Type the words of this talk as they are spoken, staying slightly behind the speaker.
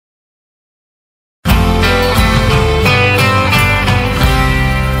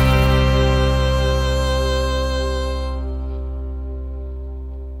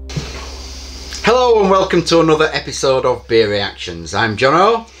Hello and welcome to another episode of Beer Reactions. I'm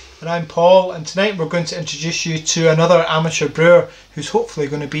Jono. And I'm Paul, and tonight we're going to introduce you to another amateur brewer who's hopefully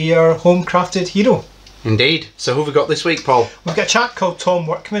going to be our home crafted hero. Indeed. So who have we got this week, Paul? We've got a chap called Tom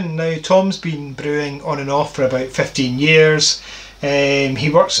Workman. Now Tom's been brewing on and off for about 15 years. He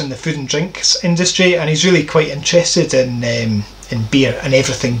works in the food and drinks industry and he's really quite interested in beer and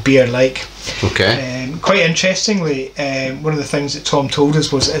everything beer like. Okay. Quite interestingly, one of the things that Tom told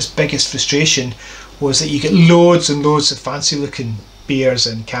us was that his biggest frustration was that you get loads and loads of fancy looking beers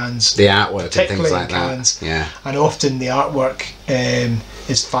in cans. The artwork and things like cans, that. Yeah. And often the artwork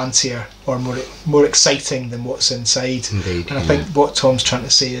is fancier or more exciting than what's inside. Indeed. And I think what Tom's trying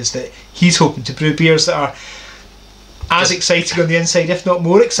to say is that he's hoping to brew beers that are as exciting on the inside, if not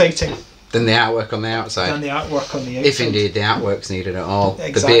more exciting, than the artwork on the outside. Than the artwork on the outside. If indeed the artwork's needed at all.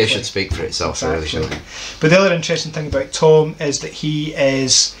 Exactly. The beer should speak for itself, really, shouldn't it? But the other interesting thing about Tom is that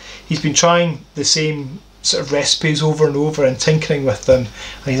he's been trying the same sort of recipes over and over and tinkering with them,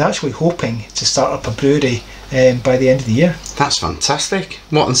 and he's actually hoping to start up a brewery by the end of the year. That's fantastic.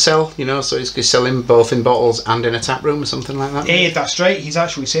 What, and sell, so he's selling both in bottles and in a tap room or something like that? That's right. He's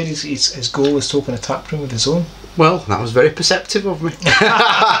actually said his goal is to open a tap room of his own. Well, that was very perceptive of me.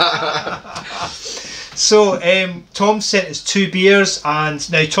 So Tom sent us 2 beers,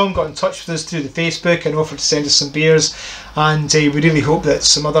 and now Tom got in touch with us through the Facebook and offered to send us some beers, and we really hope that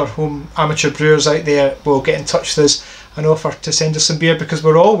some other home amateur brewers out there will get in touch with us and offer to send us some beer, because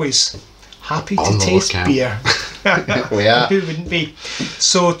we're always happy to taste beer. We are. Who wouldn't be?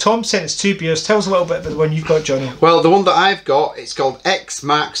 So Tom sent us 2 beers. Tell us a little bit about the one you've got, Johnny. Well, the one that I've got, it's called X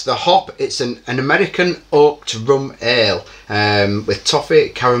Marks the Hop. It's an American Oaked Rum Ale with toffee,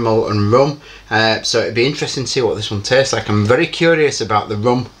 caramel and rum. So it'd be interesting to see what this one tastes like. I'm very curious about the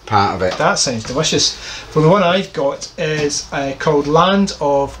rum part of it. That sounds delicious. Well, the one I've got is called Land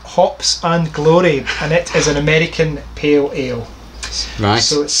of Hops and Glory, and it is an American Pale Ale. Right.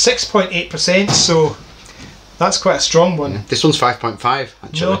 So it's 6.8%, so that's quite a strong one. Yeah. This one's 5.5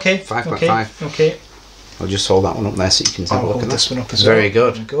 actually. No, okay. 5.5. Okay. I'll just hold that one up there so you can have a look at this one up as well. Very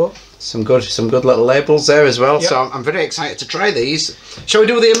good. There we go. Some good little labels there as well. Yep. So I'm very excited to try these. Shall we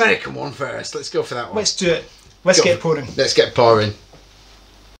do the American one first? Let's go for that one. Let's do it. Let's get pouring. Let's get pouring.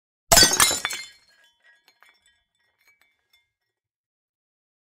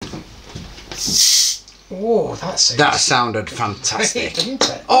 Oh, that sounded fantastic. Didn't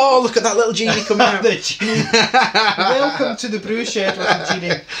it? Oh, look at that little genie coming out. The genie. Welcome to the brew shed, little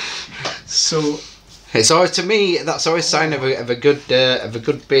genie. So it's always, to me, that's always a sign of a good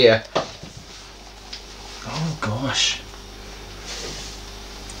beer. Oh gosh.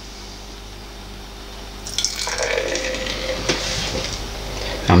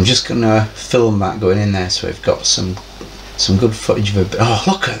 I'm just gonna film that going in there so we've got some good footage of a. Oh,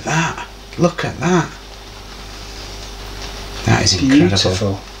 look at that! Look at that! That is incredible.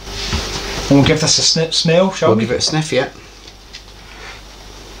 Beautiful. And we'll give this a smell, shall we? We'll give it a sniff, yeah.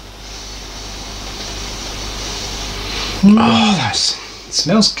 Oh, it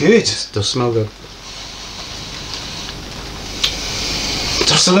smells good. It does smell good.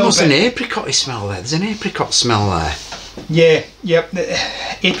 Just a little bit. There's an apricot smell there. There's an apricot smell there. Yeah, yep.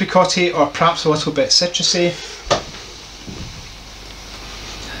 Apricot-y, or perhaps a little bit citrusy.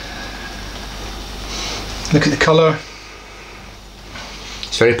 Look at the colour.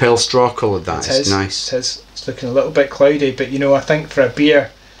 It's very pale straw coloured, that. It's nice. It is. It's looking a little bit cloudy, but I think for a beer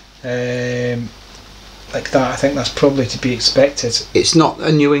like that, I think that's probably to be expected. It's not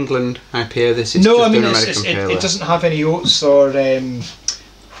a New England IPA, this. It's just an American Pale Ale. It doesn't have any oats or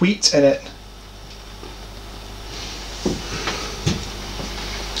wheat in it.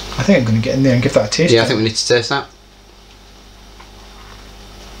 I think I'm going to get in there and give that a taste. Yeah, I think we need to taste that.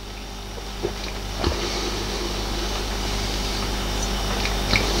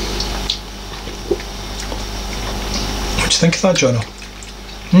 What do you think of that, Jono?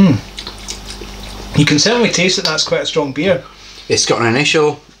 You can certainly taste that that's quite a strong beer. It's got an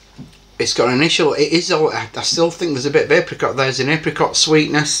initial. It is all. I still think there's a bit of apricot. There's an apricot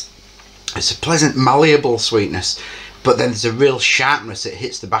sweetness. It's a pleasant, malleable sweetness, but then there's a real sharpness. It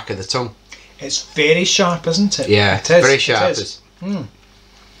hits the back of the tongue. It's very sharp, isn't it? Yeah, it is. Very sharp.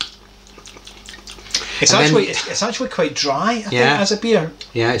 It's actually quite dry, I think, as a beer.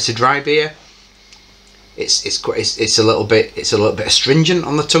 Yeah, it's a dry beer. It's a little bit astringent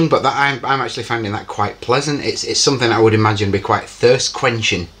on the tongue, but that I'm actually finding that quite pleasant. It's something I would imagine be quite thirst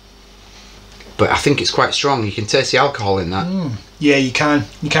quenching. But I think it's quite strong. You can taste the alcohol in that. Yeah, you can.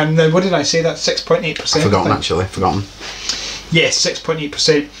 Now, what did I say? That's 6.8%. I've forgotten, actually. Yes,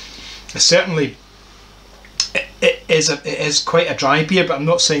 6.8%. Certainly, is quite a dry beer, but I'm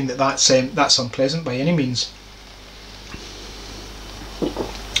not saying that that's unpleasant by any means.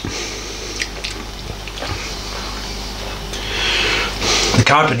 The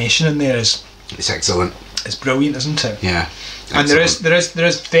carbonation in there it's excellent. It's brilliant, isn't it? Yeah. And excellent.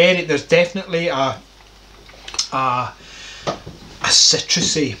 there's definitely a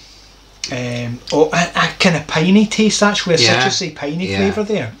citrusy, a kind of piney taste, actually, a citrusy piney flavour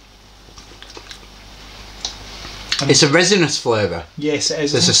there. It's a resinous flavour. Yes, it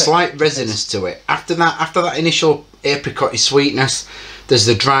is. There's a slight resinous to it. After that initial apricot sweetness, there's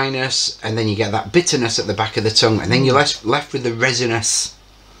the dryness, and then you get that bitterness at the back of the tongue, and then you're left with the resinous,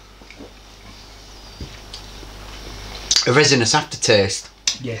 a resinous aftertaste.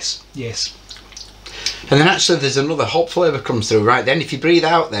 Yes, yes. And then actually there's another hop flavour comes through right then. If you breathe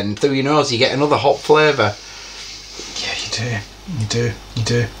out then through your nose, you get another hop flavour. Yeah, you do.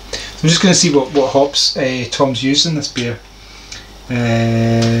 I'm just going to see what hops Tom's used in this beer.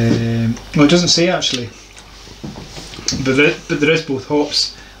 Well, it doesn't say actually, but there is both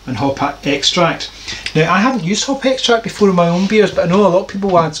hops and hop extract. Now, I haven't used hop extract before in my own beers, but I know a lot of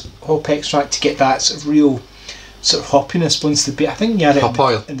people add hop extract to get that sort of real sort of hoppiness once the beer. I think you add it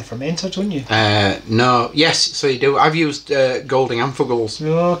in the fermenter, don't you? No, yes, so you do. I've used Golding Amphigold's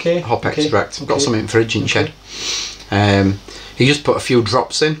hop extract. I've got some in the fridge and shed. You just put a few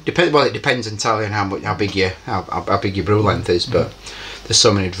drops in. It depends entirely on how big your brew length is, but there's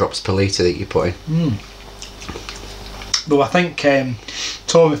so many drops per litre that you put in. Well, I think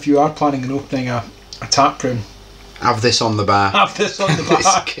Tom, if you are planning on opening a tap room, have this on the bar.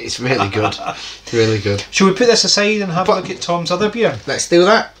 It's really good. Really good. Shall we put this aside and have a look at Tom's other beer? Let's do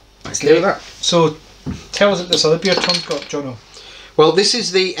that. Do that. So, tell us about this other beer Tom's got, Jono. Well, this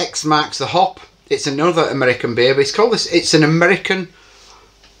is the X Marks the Hop. It's another American beer, but it's an American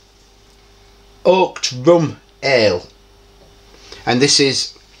Oaked Rum Ale. And this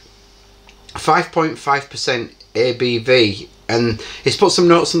is 5.5% ABV. And it's put some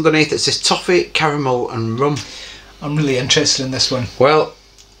notes underneath that says toffee, caramel and rum. I'm really interested in this one. Well,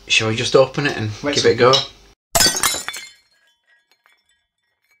 shall we just open it and give it a go?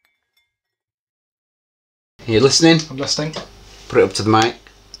 Are you listening? I'm listening. Put it up to the mic.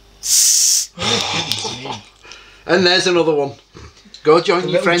 And there's another one. Go join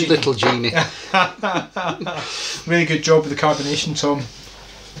your friend Little Genie. Really good job with the carbonation, Tom.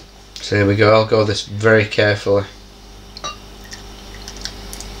 So here we go. I'll go this very carefully.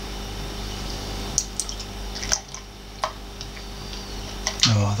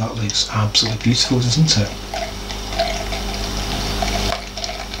 Oh, that looks absolutely beautiful, doesn't it?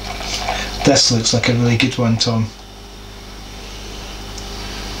 This looks like a really good one, Tom.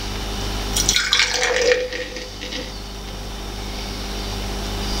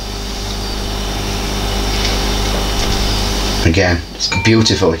 Again, it's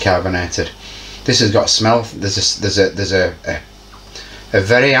beautifully carbonated. This has got a smell. There's a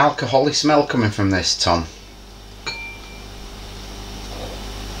very alcoholic smell coming from this, Tom.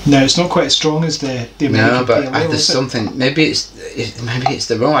 No, it's not quite as strong as the American No, but Pale Ale, there's something. Maybe it's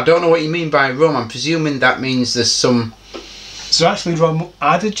the rum. I don't know what you mean by rum. I'm presuming that means there's some. Is there actually rum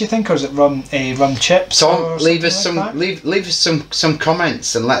added, do you think, or is it rum chips? Tom, leave us some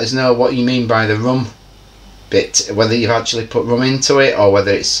comments and let us know what you mean by the rum bit. Whether you've actually put rum into it, or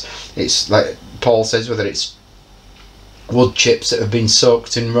whether it's like Paul says, whether it's wood chips that have been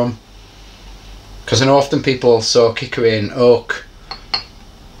soaked in rum. Because I know often people soak hickory and oak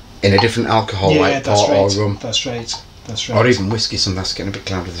in a different alcohol, like port or rum. That's right. Or even whiskey. Some that's getting a bit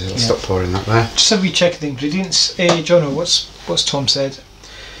cloudy. I'll stop pouring that there. Just have we check the ingredients, Jono. What's Tom said?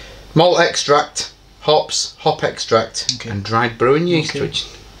 Malt extract, hops, hop extract, and dried brewing yeast. Which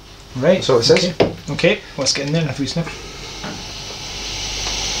right. That's what it says. Okay. Let's get in there and have we sniff.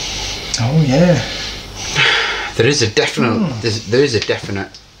 Oh yeah. There is a definite. There is a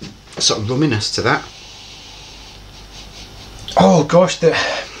definite sort of rumminess to that. Oh gosh,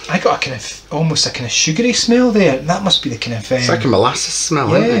 I got almost a kind of sugary smell there. That must be the kind of. It's like a molasses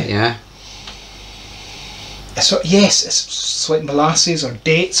smell, isn't it? Yeah. Yes, it's like molasses or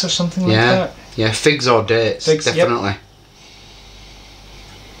dates or something like that. Yeah, figs or dates, definitely. Yep.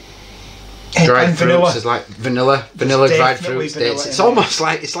 Dried fruits is like vanilla dried fruits, dates. It's almost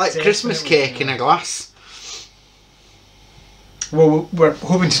like Christmas cake in a glass. Well, we're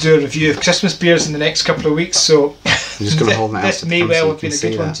hoping to do a review of Christmas beers in the next couple of weeks, so I'm just going to hold that. This may well have been a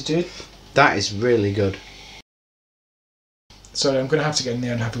good one to do. That is really good. Sorry, I'm going to have to get in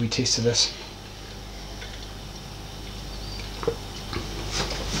there and have a wee taste of this.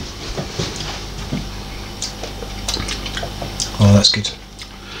 Oh, that's good.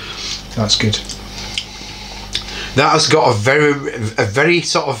 That's good. That has got a very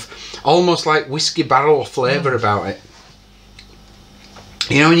sort of almost like whiskey barrel flavour about it.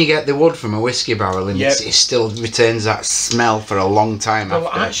 You know when you get the wood from a whiskey barrel and it still retains that smell for a long time after.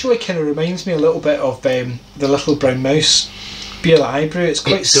 Well, actually kind of reminds me a little bit of the Little Brown Mouse beer that I brew. It's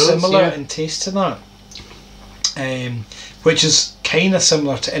quite similar in taste to that. Which is kind of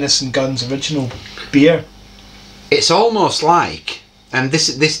similar to Innocent Gun's original beer. It's almost like, and this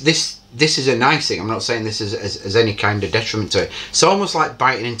is a nice thing, I'm not saying this as any kind of detriment to it, it's almost like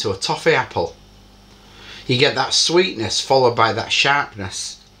biting into a toffee apple. You get that sweetness followed by that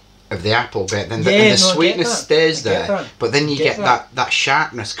sharpness of the apple bit, then the sweetness stays there, but then you get that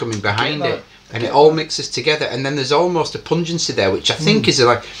sharpness coming behind it, and it all mixes together, and then there's almost a pungency there, which I think is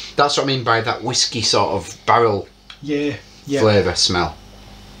like, that's what I mean by that whiskey sort of barrel flavour smell.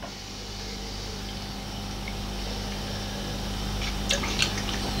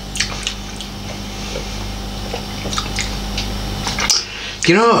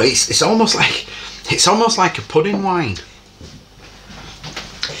 You know, it's almost like a pudding wine.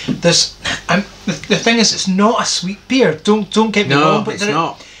 There's the thing is, it's not a sweet beer. Don't get me wrong, but it's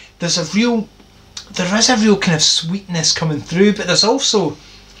not. There is a real kind of sweetness coming through, but there's also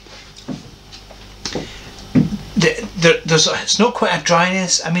it's not quite a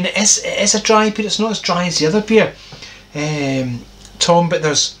dryness. I mean, it is a dry beer. It's not as dry as the other beer, Tom. But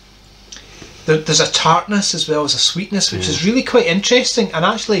there's a tartness as well as a sweetness, which is really quite interesting. And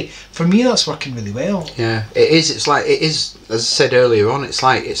actually, for me, that's working really well. Yeah, it is. It's like, it is, as I said earlier on. It's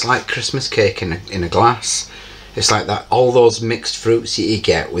like Christmas cake in a glass. It's like that, all those mixed fruits that you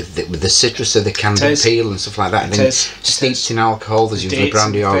get with the citrus of the candied peel and stuff like that, and then steeped in alcohol. There's usually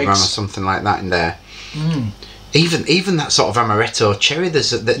brandy or rum or something like that in there. Even that sort of amaretto cherry,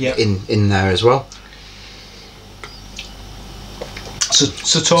 there's in there as well.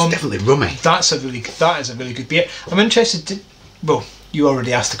 So Tom, it's definitely rummy. That is a really good beer. I'm interested. Well, you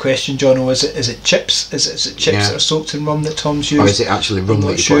already asked the question, John. Is it chips? Is it chips that are soaked in rum that Tom's used? Or is it actually rum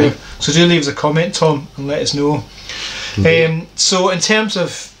that you're putting? So do leave us a comment, Tom, and let us know. So in terms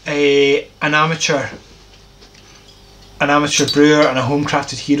of an amateur brewer and a home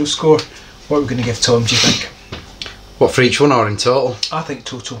crafted hero score, what are we going to give Tom, do you think? What, for each one or in total? I think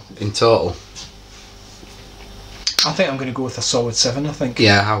total. In total. I think I'm going to go with a solid 7, I think.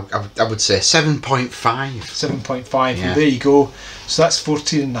 Yeah, I would say 7.5. 7.5, yeah. There you go. So that's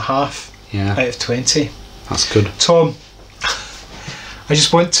 14.5 out of 20. That's good. Tom, I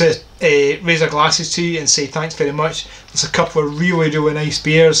just want to raise our glasses to you and say thanks very much. There's a couple of really, really nice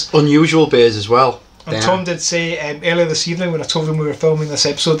beers. Unusual beers as well. And Tom did say earlier this evening when I told him we were filming this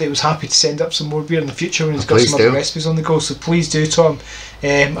episode that he was happy to send up some more beer in the future when he's got some other recipes on the go. So please do, Tom.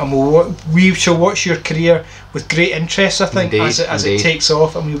 And we shall watch your career with great interest, I think, as it takes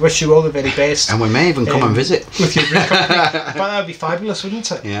off. And we wish you all the very best. And we may even come and visit with your brew company. But that would be fabulous,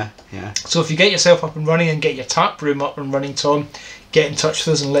 wouldn't it? Yeah. So if you get yourself up and running and get your tap room up and running, Tom, get in touch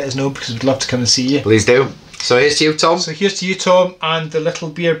with us and let us know, because we'd love to come and see you. Please do. So here's to you, Tom. And the Little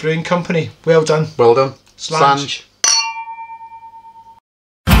Beer Brewing Company. Well done. Well done. Slange.